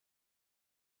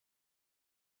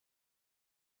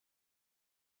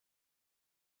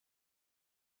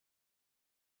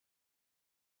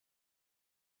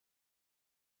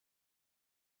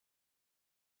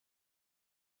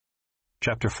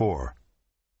Chapter 4.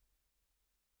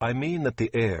 I mean that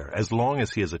the heir, as long as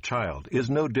he is a child,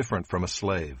 is no different from a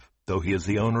slave, though he is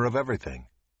the owner of everything.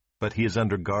 But he is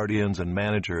under guardians and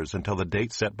managers until the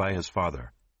date set by his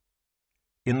father.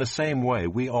 In the same way,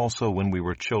 we also, when we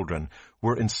were children,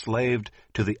 were enslaved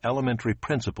to the elementary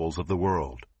principles of the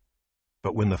world.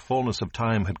 But when the fullness of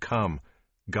time had come,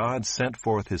 God sent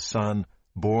forth his Son,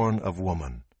 born of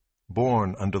woman,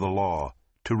 born under the law,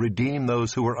 to redeem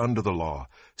those who were under the law,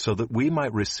 so that we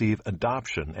might receive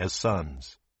adoption as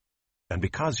sons. And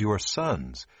because you are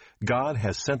sons, God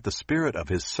has sent the Spirit of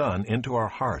his Son into our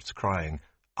hearts, crying,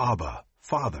 Abba,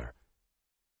 Father.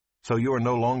 So you are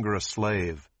no longer a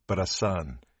slave, but a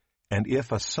son, and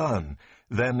if a son,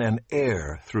 then an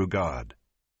heir through God.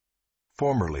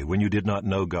 Formerly, when you did not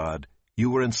know God, you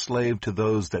were enslaved to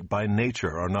those that by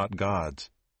nature are not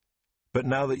God's. But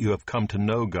now that you have come to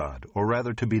know God, or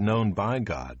rather to be known by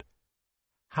God,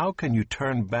 how can you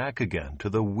turn back again to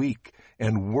the weak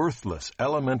and worthless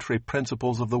elementary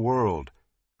principles of the world,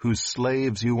 whose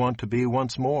slaves you want to be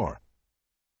once more?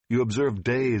 You observe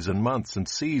days and months and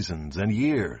seasons and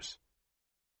years.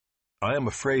 I am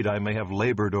afraid I may have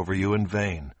labored over you in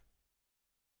vain.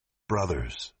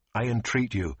 Brothers, I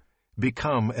entreat you,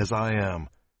 become as I am,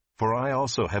 for I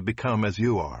also have become as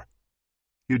you are.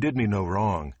 You did me no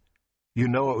wrong. You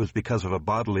know it was because of a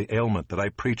bodily ailment that I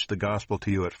preached the gospel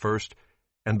to you at first,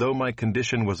 and though my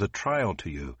condition was a trial to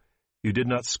you, you did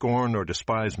not scorn or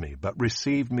despise me, but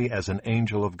received me as an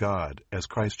angel of God, as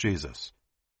Christ Jesus.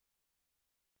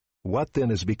 What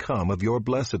then has become of your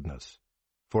blessedness?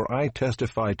 For I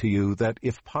testify to you that,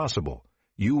 if possible,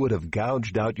 you would have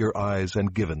gouged out your eyes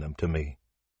and given them to me.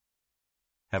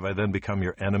 Have I then become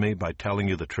your enemy by telling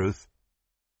you the truth?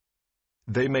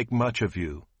 They make much of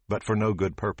you, but for no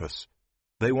good purpose.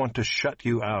 They want to shut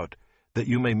you out, that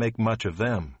you may make much of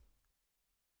them.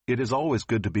 It is always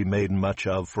good to be made much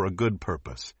of for a good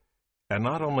purpose, and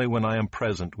not only when I am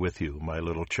present with you, my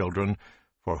little children,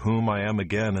 for whom I am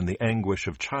again in the anguish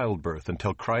of childbirth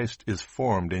until Christ is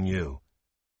formed in you.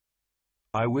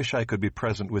 I wish I could be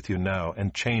present with you now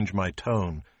and change my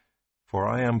tone, for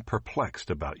I am perplexed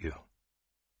about you.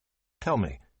 Tell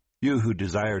me, you who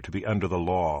desire to be under the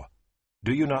law,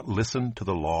 do you not listen to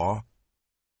the law?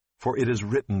 For it is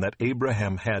written that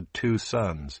Abraham had 2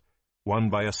 sons,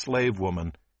 one by a slave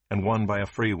woman and one by a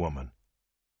free woman.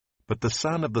 But the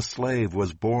son of the slave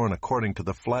was born according to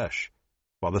the flesh,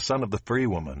 while the son of the free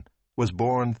woman was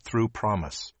born through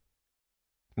promise.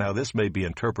 Now this may be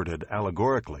interpreted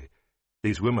allegorically.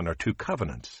 These women are 2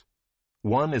 covenants.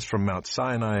 One is from Mount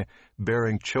Sinai,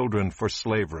 bearing children for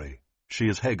slavery. She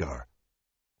is Hagar.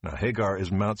 Now Hagar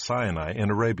is Mount Sinai in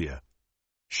Arabia.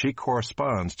 She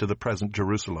corresponds to the present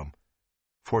Jerusalem,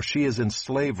 for she is in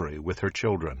slavery with her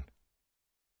children.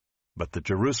 But the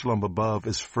Jerusalem above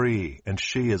is free, and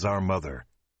she is our mother.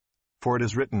 For it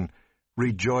is written,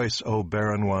 Rejoice, O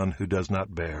barren one who does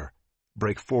not bear.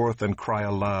 Break forth and cry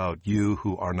aloud, you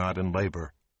who are not in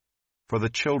labor. For the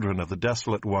children of the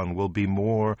desolate one will be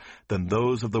more than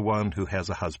those of the one who has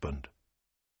a husband.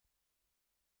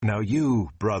 Now you,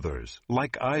 brothers,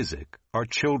 like Isaac, are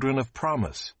children of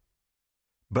promise.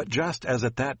 But just as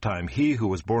at that time he who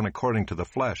was born according to the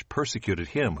flesh persecuted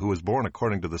him who was born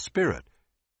according to the Spirit,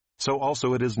 so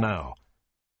also it is now.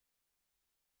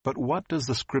 But what does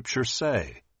the Scripture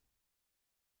say?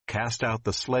 Cast out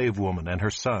the slave woman and her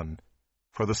son,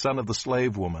 for the son of the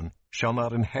slave woman shall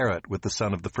not inherit with the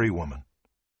son of the free woman.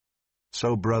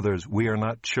 So, brothers, we are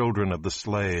not children of the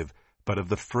slave, but of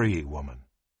the free woman.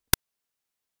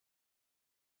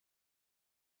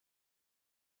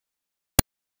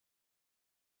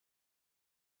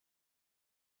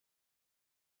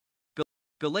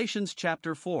 Galatians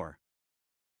chapter 4.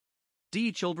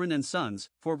 D. Children and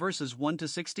sons, for verses 1 to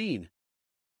 16.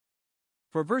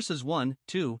 For verses 1,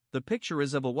 2, the picture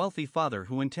is of a wealthy father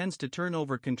who intends to turn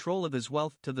over control of his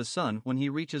wealth to the son when he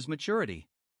reaches maturity.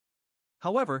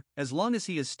 However, as long as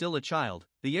he is still a child,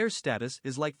 the heir's status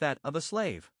is like that of a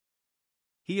slave.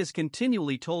 He is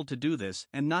continually told to do this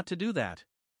and not to do that.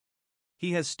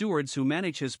 He has stewards who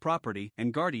manage his property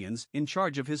and guardians in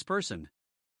charge of his person.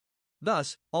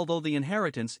 Thus, although the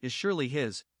inheritance is surely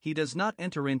his, he does not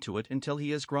enter into it until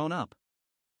he is grown up.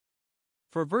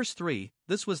 For verse 3,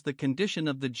 this was the condition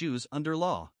of the Jews under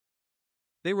law.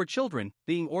 They were children,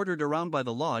 being ordered around by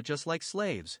the law just like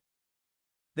slaves.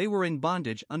 They were in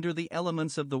bondage under the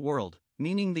elements of the world,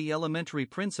 meaning the elementary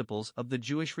principles of the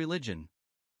Jewish religion.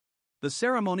 The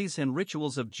ceremonies and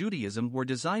rituals of Judaism were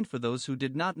designed for those who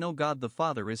did not know God the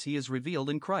Father as he is revealed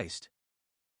in Christ.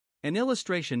 An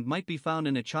illustration might be found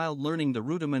in a child learning the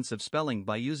rudiments of spelling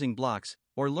by using blocks,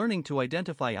 or learning to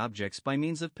identify objects by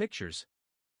means of pictures.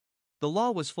 The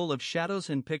law was full of shadows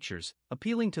and pictures,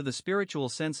 appealing to the spiritual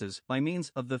senses by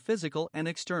means of the physical and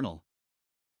external.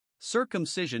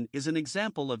 Circumcision is an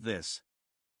example of this.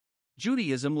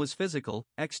 Judaism was physical,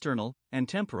 external, and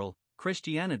temporal.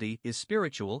 Christianity is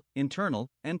spiritual, internal,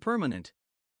 and permanent.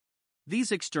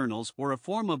 These externals were a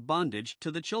form of bondage to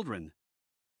the children.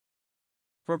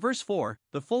 For verse 4,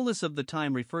 the fullness of the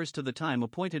time refers to the time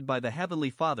appointed by the Heavenly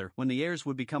Father when the heirs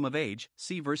would become of age,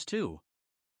 see verse 2.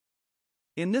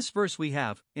 In this verse we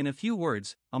have, in a few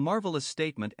words, a marvelous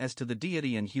statement as to the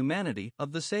deity and humanity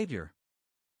of the Savior.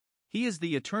 He is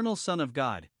the eternal Son of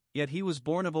God, yet he was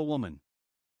born of a woman.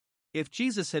 If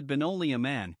Jesus had been only a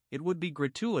man, it would be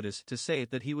gratuitous to say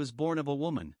that he was born of a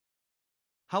woman.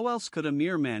 How else could a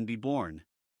mere man be born?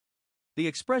 The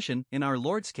expression, in our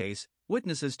Lord's case,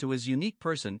 witnesses to his unique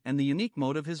person and the unique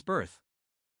mode of his birth.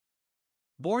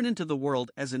 Born into the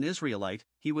world as an Israelite,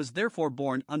 he was therefore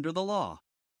born under the law.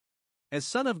 As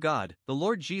Son of God, the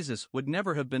Lord Jesus would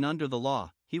never have been under the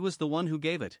law, he was the one who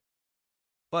gave it.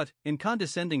 But, in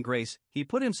condescending grace, he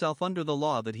put himself under the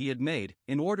law that he had made,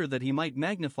 in order that he might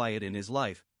magnify it in his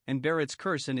life, and bear its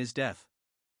curse in his death.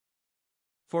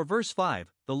 For verse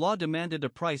 5, the law demanded a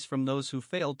price from those who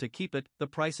failed to keep it, the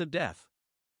price of death.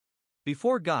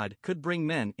 Before God could bring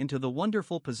men into the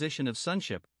wonderful position of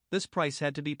sonship, this price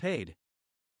had to be paid.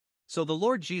 So the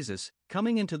Lord Jesus,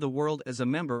 coming into the world as a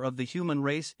member of the human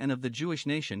race and of the Jewish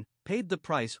nation, paid the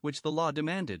price which the law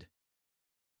demanded.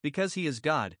 Because he is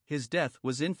God, his death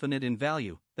was infinite in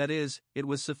value, that is, it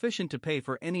was sufficient to pay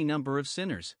for any number of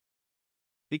sinners.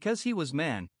 Because he was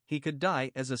man, he could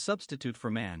die as a substitute for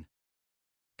man.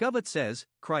 Govett says,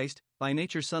 Christ, by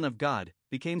nature Son of God,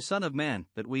 became Son of Man,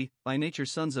 that we, by nature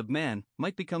sons of man,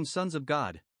 might become sons of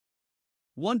God.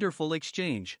 Wonderful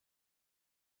exchange.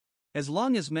 As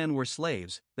long as men were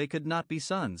slaves, they could not be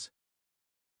sons.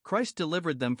 Christ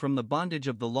delivered them from the bondage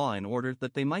of the law in order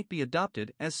that they might be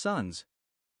adopted as sons.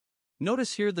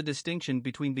 Notice here the distinction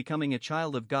between becoming a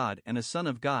child of God and a son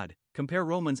of God. Compare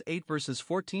Romans 8 verses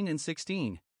 14 and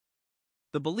 16.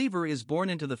 The believer is born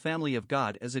into the family of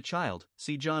God as a child,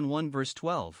 see John 1 verse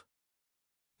 12.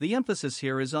 The emphasis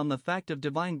here is on the fact of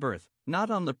divine birth,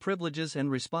 not on the privileges and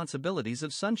responsibilities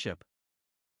of sonship.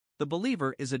 The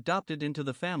believer is adopted into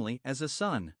the family as a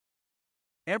son.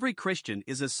 Every Christian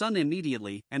is a son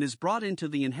immediately and is brought into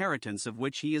the inheritance of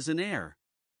which he is an heir.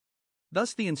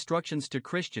 Thus the instructions to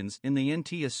Christians in the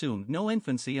NT assume no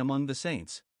infancy among the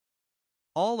saints.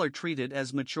 All are treated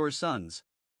as mature sons.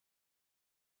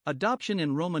 Adoption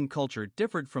in Roman culture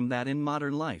differed from that in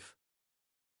modern life.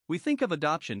 We think of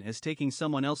adoption as taking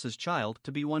someone else's child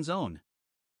to be one's own.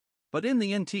 But in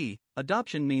the NT,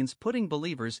 adoption means putting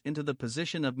believers into the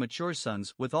position of mature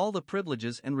sons with all the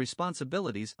privileges and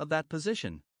responsibilities of that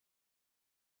position.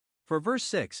 For verse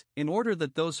 6, in order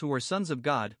that those who are sons of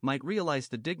God might realize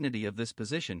the dignity of this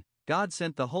position, God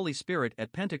sent the Holy Spirit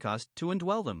at Pentecost to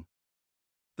indwell them.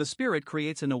 The Spirit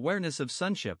creates an awareness of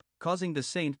sonship, causing the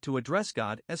saint to address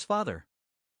God as Father.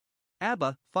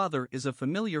 Abba, Father, is a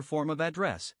familiar form of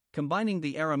address, combining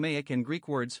the Aramaic and Greek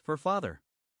words for father.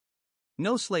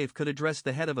 No slave could address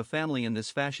the head of a family in this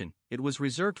fashion, it was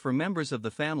reserved for members of the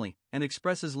family, and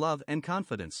expresses love and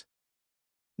confidence.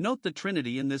 Note the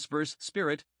Trinity in this verse: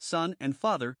 Spirit, Son, and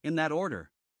Father, in that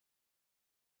order.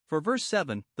 For verse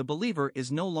 7, the believer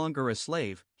is no longer a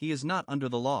slave, he is not under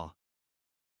the law.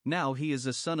 Now he is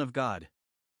a son of God.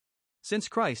 Since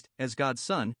Christ, as God's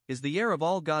Son, is the heir of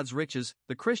all God's riches,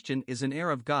 the Christian is an heir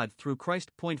of God through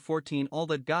Christ. 14 All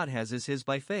that God has is his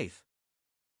by faith.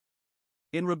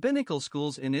 In rabbinical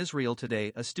schools in Israel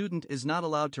today, a student is not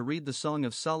allowed to read the Song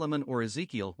of Solomon or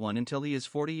Ezekiel 1 until he is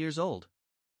 40 years old.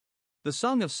 The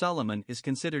Song of Solomon is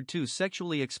considered too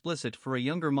sexually explicit for a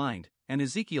younger mind, and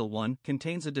Ezekiel 1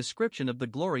 contains a description of the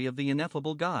glory of the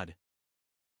ineffable God.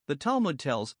 The Talmud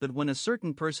tells that when a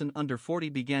certain person under 40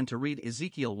 began to read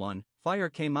Ezekiel 1, fire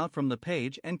came out from the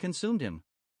page and consumed him.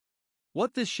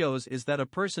 What this shows is that a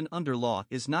person under law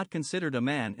is not considered a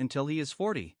man until he is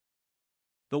 40.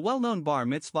 The well-known bar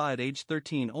mitzvah at age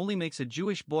 13 only makes a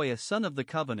Jewish boy a son of the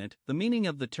covenant, the meaning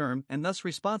of the term, and thus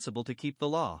responsible to keep the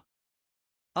law.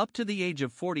 Up to the age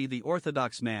of 40, the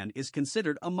Orthodox man is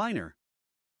considered a minor.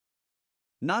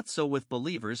 Not so with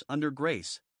believers under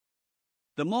grace.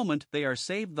 The moment they are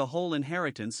saved, the whole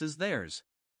inheritance is theirs.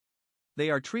 They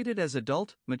are treated as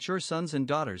adult, mature sons and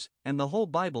daughters, and the whole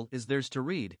Bible is theirs to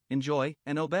read, enjoy,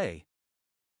 and obey.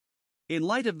 In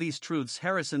light of these truths,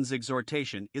 Harrison's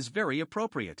exhortation is very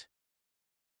appropriate.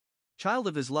 Child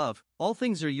of his love, all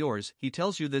things are yours. He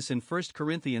tells you this in 1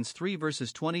 Corinthians 3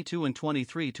 verses 22 and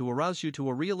 23 to arouse you to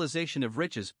a realization of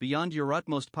riches beyond your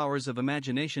utmost powers of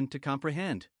imagination to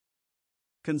comprehend.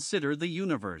 Consider the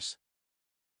universe.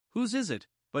 Whose is it,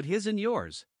 but his and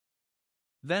yours?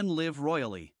 Then live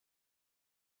royally.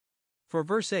 For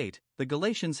verse 8, the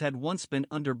Galatians had once been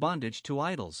under bondage to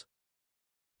idols.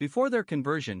 Before their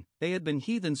conversion, they had been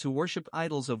heathens who worshipped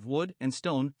idols of wood and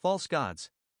stone, false gods.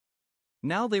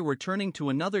 Now they were turning to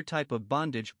another type of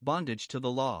bondage to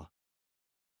the law.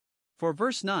 For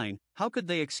verse 9, how could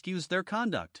they excuse their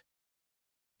conduct?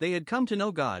 They had come to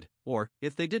know God, or,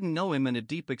 if they didn't know Him in a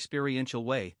deep experiential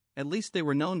way, at least they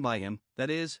were known by Him, that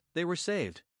is, they were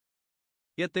saved.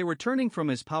 Yet they were turning from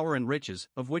His power and riches,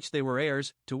 of which they were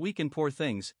heirs, to weak and poor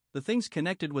things, the things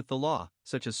connected with the law,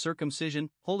 such as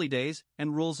circumcision, holy days,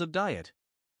 and rules of diet.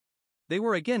 They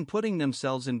were again putting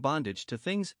themselves in bondage to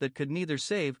things that could neither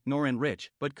save nor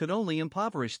enrich, but could only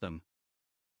impoverish them.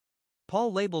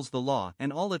 Paul labels the law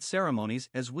and all its ceremonies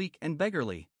as weak and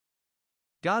beggarly.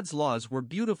 God's laws were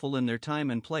beautiful in their time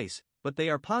and place, but they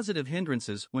are positive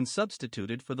hindrances when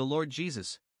substituted for the Lord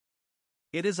Jesus.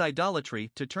 It is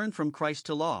idolatry to turn from Christ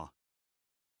to law.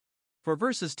 For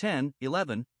verses 10,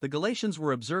 11, the Galatians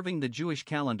were observing the Jewish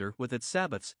calendar with its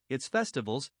Sabbaths, its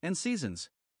festivals, and seasons.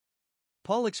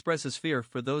 Paul expresses fear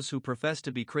for those who profess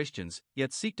to be Christians,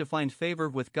 yet seek to find favor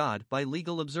with God by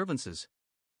legal observances.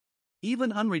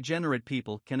 Even unregenerate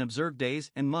people can observe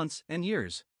days and months and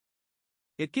years.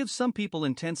 It gives some people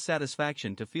intense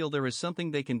satisfaction to feel there is something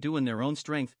they can do in their own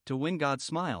strength to win God's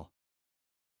smile.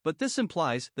 But this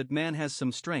implies that man has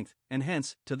some strength, and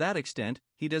hence, to that extent,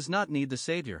 he does not need the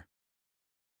Savior.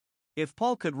 If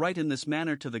Paul could write in this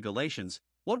manner to the Galatians,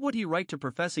 what would he write to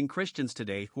professing Christians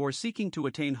today who are seeking to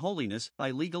attain holiness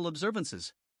by legal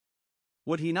observances?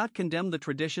 Would he not condemn the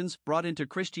traditions brought into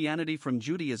Christianity from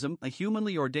Judaism, a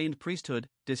humanly ordained priesthood,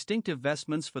 distinctive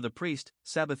vestments for the priest,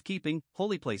 Sabbath keeping,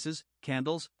 holy places,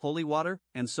 candles, holy water,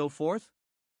 and so forth?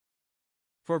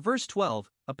 For verse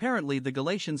 12, apparently the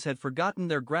Galatians had forgotten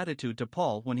their gratitude to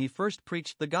Paul when he first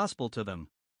preached the gospel to them.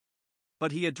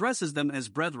 But he addresses them as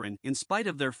brethren in spite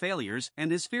of their failures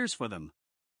and his fears for them.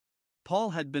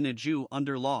 Paul had been a Jew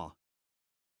under law.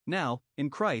 Now,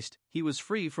 in Christ, he was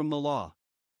free from the law.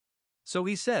 So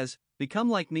he says, "Become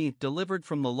like me, delivered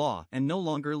from the law and no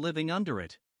longer living under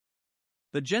it."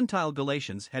 The Gentile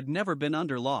Galatians had never been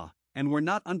under law, and were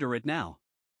not under it now.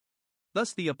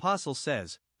 Thus the apostle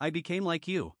says, "I became like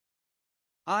you.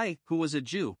 I, who was a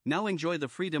Jew, now enjoy the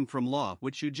freedom from law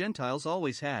which you Gentiles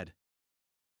always had.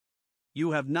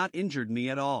 You have not injured me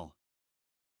at all."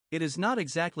 It is not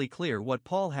exactly clear what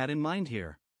Paul had in mind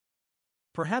here.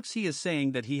 Perhaps he is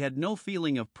saying that he had no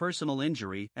feeling of personal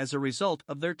injury as a result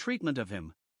of their treatment of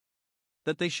him.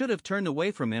 That they should have turned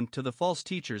away from him to the false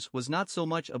teachers was not so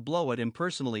much a blow at him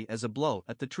personally as a blow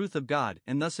at the truth of God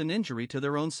and thus an injury to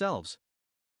their own selves.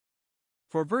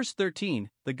 For verse 13,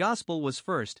 the gospel was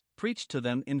first preached to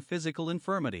them in physical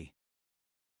infirmity.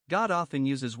 God often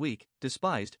uses weak,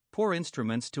 despised, poor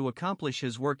instruments to accomplish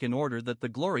His work in order that the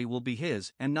glory will be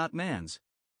His and not man's.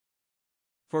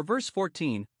 For verse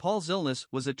 14, Paul's illness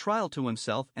was a trial to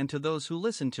himself and to those who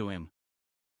listened to him.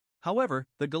 However,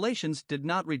 the Galatians did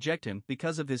not reject him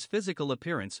because of his physical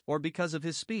appearance or because of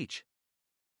his speech.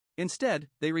 Instead,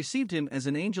 they received him as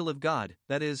an angel of God,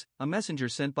 that is, a messenger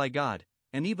sent by God,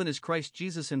 and even as Christ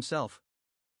Jesus Himself.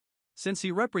 Since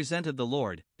he represented the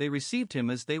Lord, they received him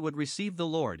as they would receive the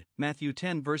Lord, Matthew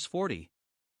 10 verse 40.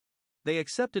 They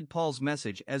accepted Paul's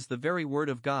message as the very word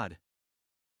of God.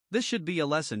 This should be a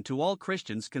lesson to all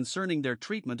Christians concerning their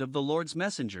treatment of the Lord's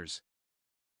messengers.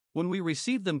 When we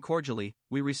receive them cordially,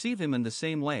 we receive Him in the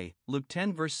same way, Luke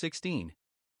 10 verse 16.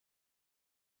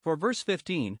 For verse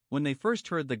 15, when they first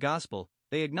heard the gospel,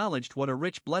 they acknowledged what a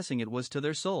rich blessing it was to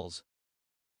their souls.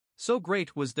 So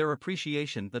great was their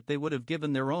appreciation that they would have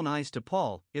given their own eyes to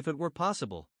Paul, if it were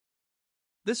possible.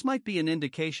 This might be an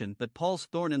indication that Paul's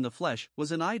thorn in the flesh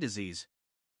was an eye disease.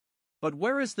 But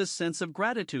where is this sense of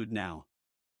gratitude now?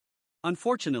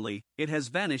 Unfortunately, it has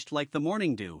vanished like the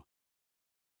morning dew.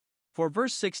 For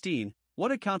verse 16,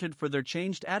 what accounted for their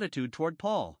changed attitude toward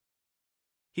Paul?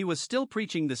 He was still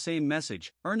preaching the same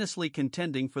message, earnestly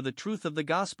contending for the truth of the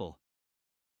gospel.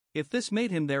 If this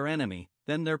made him their enemy,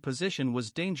 then their position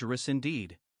was dangerous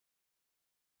indeed.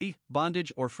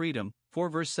 Bondage or freedom, 4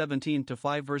 verse 17 to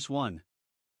 5 verse 1.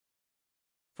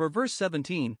 For verse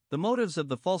 17, the motives of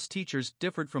the false teachers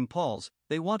differed from Paul's.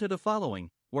 They wanted a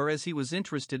following, whereas he was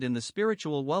interested in the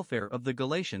spiritual welfare of the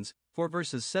Galatians, for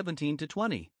verses 17 to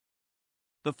 20.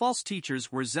 The false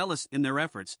teachers were zealous in their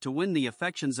efforts to win the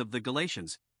affections of the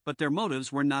Galatians, but their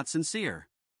motives were not sincere.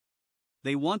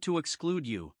 They want to exclude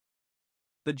you.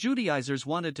 The Judaizers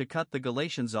wanted to cut the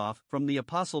Galatians off from the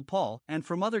Apostle Paul and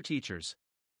from other teachers.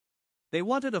 They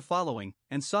wanted a following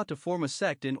and sought to form a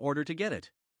sect in order to get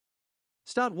it.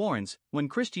 Stott warns, when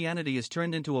Christianity is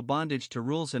turned into a bondage to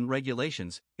rules and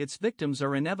regulations, its victims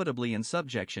are inevitably in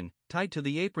subjection, tied to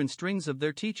the apron strings of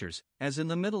their teachers, as in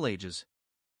the Middle Ages.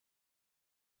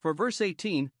 For verse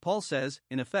 18, Paul says,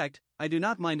 in effect, I do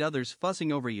not mind others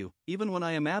fussing over you, even when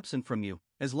I am absent from you,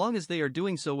 as long as they are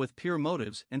doing so with pure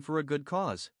motives and for a good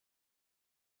cause.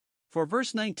 For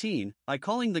verse 19, by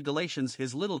calling the Galatians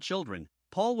his little children,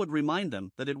 Paul would remind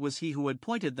them that it was he who had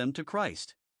pointed them to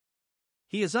Christ.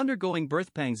 He is undergoing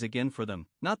birth pangs again for them,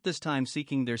 not this time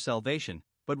seeking their salvation,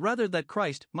 but rather that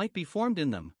Christ might be formed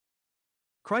in them.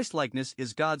 Christlikeness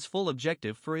is God's full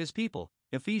objective for his people,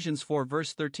 Ephesians 4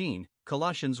 verse 13,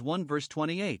 Colossians 1 verse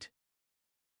 28.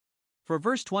 For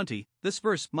verse 20, this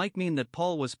verse might mean that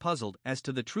Paul was puzzled as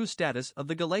to the true status of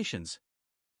the Galatians.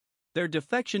 Their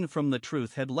defection from the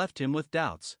truth had left him with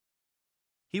doubts.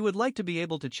 He would like to be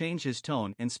able to change his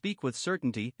tone and speak with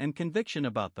certainty and conviction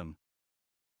about them.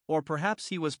 Or perhaps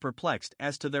he was perplexed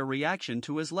as to their reaction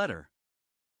to his letter.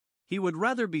 He would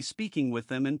rather be speaking with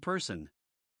them in person.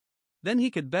 Then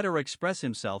he could better express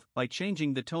himself by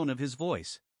changing the tone of his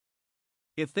voice.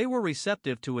 If they were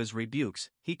receptive to his rebukes,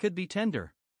 he could be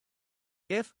tender.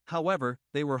 If, however,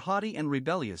 they were haughty and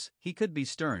rebellious, he could be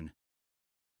stern.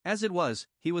 As it was,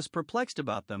 he was perplexed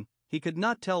about them, he could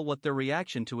not tell what their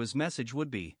reaction to his message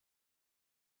would be.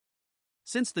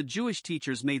 Since the Jewish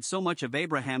teachers made so much of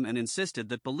Abraham and insisted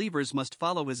that believers must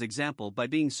follow his example by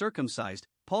being circumcised,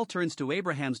 Paul turns to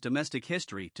Abraham's domestic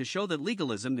history to show that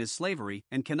legalism is slavery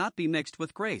and cannot be mixed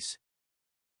with grace.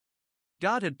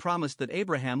 God had promised that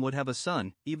Abraham would have a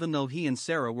son, even though he and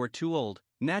Sarah were too old,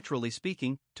 naturally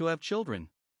speaking, to have children.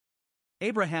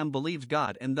 Abraham believed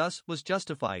God and thus was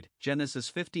justified, Genesis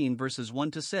 15 verses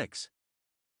 1 to 6.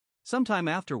 Sometime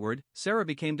afterward, Sarah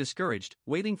became discouraged,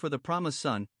 waiting for the promised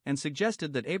son, and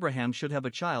suggested that Abraham should have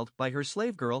a child by her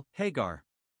slave girl, Hagar.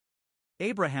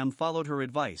 Abraham followed her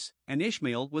advice, and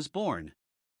Ishmael was born.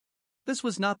 This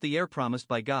was not the heir promised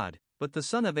by God, but the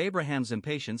son of Abraham's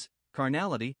impatience,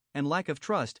 carnality, and lack of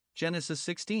trust, Genesis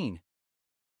 16.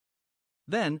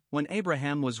 Then, when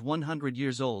Abraham was 100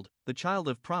 years old, the child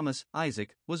of promise,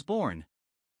 Isaac, was born.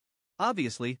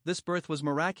 Obviously, this birth was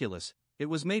miraculous. It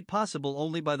was made possible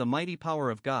only by the mighty power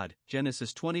of God,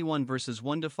 Genesis 21 verses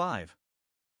 1 to 5.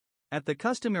 At the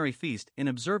customary feast, in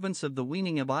observance of the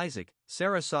weaning of Isaac,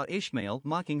 Sarah saw Ishmael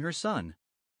mocking her son.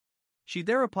 She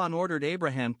thereupon ordered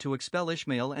Abraham to expel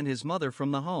Ishmael and his mother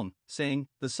from the home, saying,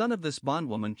 The son of this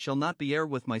bondwoman shall not be heir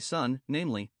with my son,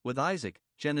 namely, with Isaac,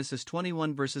 Genesis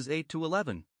 21 verses 8 to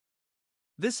 11.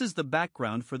 This is the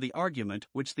background for the argument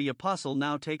which the apostle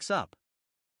now takes up.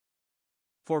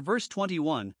 For verse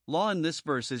 21, law in this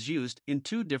verse is used in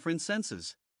two different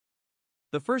senses.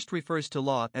 The first refers to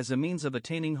law as a means of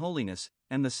attaining holiness,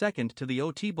 and the second to the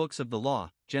OT books of the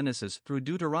law, Genesis through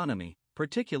Deuteronomy,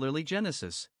 particularly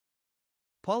Genesis.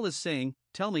 Paul is saying,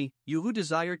 Tell me, you who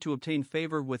desire to obtain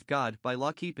favor with God by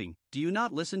law-keeping, do you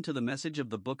not listen to the message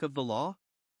of the book of the law?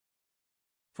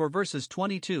 For verses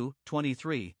 22,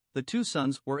 23, the two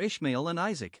sons were Ishmael and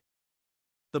Isaac.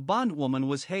 The bondwoman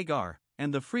was Hagar,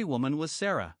 and the free woman was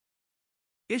Sarah.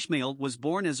 Ishmael was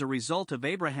born as a result of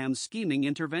Abraham's scheming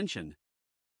intervention.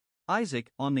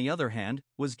 Isaac, on the other hand,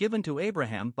 was given to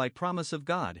Abraham by promise of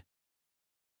God.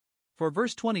 For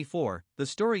verse 24, the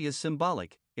story is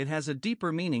symbolic, it has a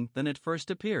deeper meaning than it first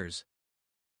appears.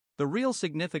 The real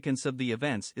significance of the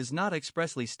events is not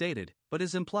expressly stated, but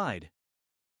is implied.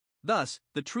 Thus,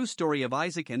 the true story of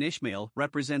Isaac and Ishmael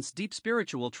represents deep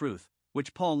spiritual truth,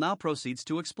 which Paul now proceeds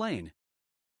to explain.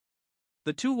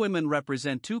 The two women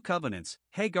represent two covenants,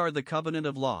 Hagar the covenant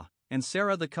of law, and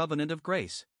Sarah the covenant of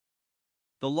grace.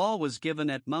 The law was given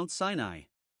at Mount Sinai.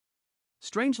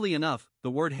 Strangely enough,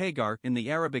 the word Hagar in the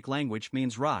Arabic language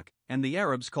means rock, and the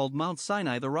Arabs called Mount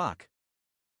Sinai the rock.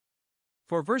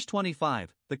 For verse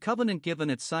 25, the covenant given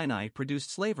at Sinai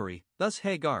produced slavery, thus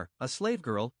Hagar, a slave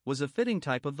girl, was a fitting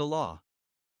type of the law.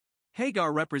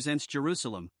 Hagar represents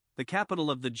Jerusalem, the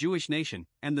capital of the Jewish nation,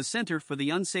 and the center for the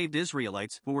unsaved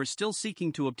Israelites who were still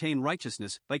seeking to obtain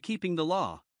righteousness by keeping the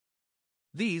law.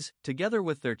 These, together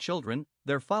with their children,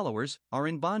 their followers, are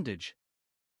in bondage.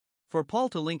 For Paul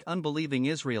to link unbelieving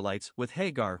Israelites with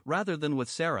Hagar rather than with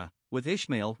Sarah, with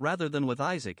Ishmael rather than with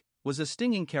Isaac, was a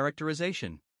stinging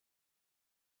characterization.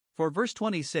 For verse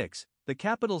 26, the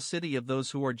capital city of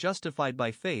those who are justified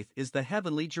by faith is the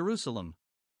heavenly Jerusalem.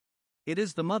 It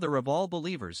is the mother of all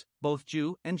believers, both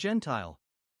Jew and Gentile.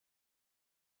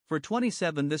 For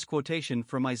 27, this quotation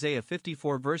from Isaiah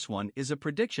 54 verse 1 is a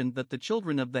prediction that the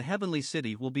children of the heavenly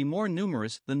city will be more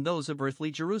numerous than those of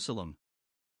earthly Jerusalem.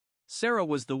 Sarah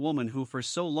was the woman who for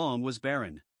so long was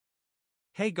barren.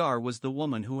 Hagar was the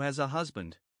woman who has a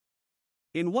husband.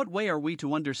 In what way are we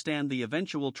to understand the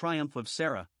eventual triumph of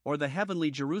Sarah, or the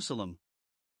heavenly Jerusalem?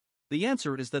 The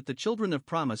answer is that the children of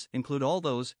promise include all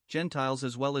those, Gentiles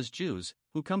as well as Jews,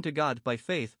 who come to God by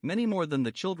faith, many more than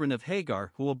the children of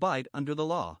Hagar who abide under the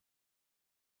law.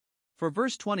 For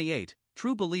verse 28,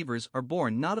 true believers are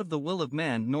born not of the will of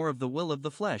man nor of the will of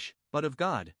the flesh, but of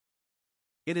God.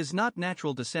 It is not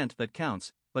natural descent that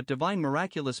counts, but divine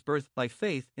miraculous birth by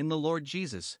faith in the Lord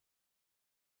Jesus.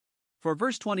 For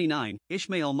verse 29,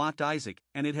 Ishmael mocked Isaac,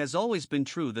 and it has always been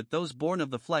true that those born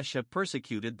of the flesh have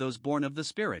persecuted those born of the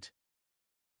Spirit.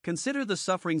 Consider the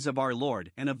sufferings of our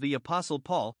Lord and of the Apostle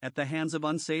Paul at the hands of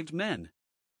unsaved men.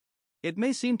 It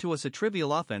may seem to us a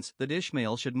trivial offense that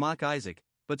Ishmael should mock Isaac,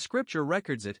 but Scripture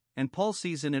records it, and Paul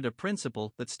sees in it a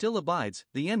principle that still abides,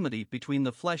 the enmity between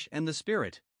the flesh and the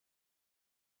Spirit.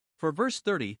 For verse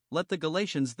 30, let the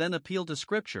Galatians then appeal to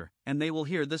Scripture, and they will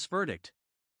hear this verdict.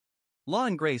 Law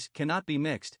and grace cannot be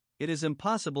mixed. It is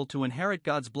impossible to inherit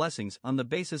God's blessings on the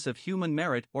basis of human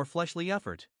merit or fleshly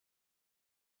effort.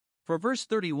 For verse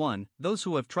 31, those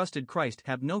who have trusted Christ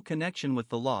have no connection with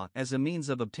the law as a means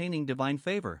of obtaining divine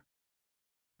favor.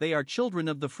 They are children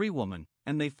of the free woman,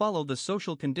 and they follow the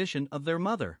social condition of their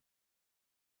mother.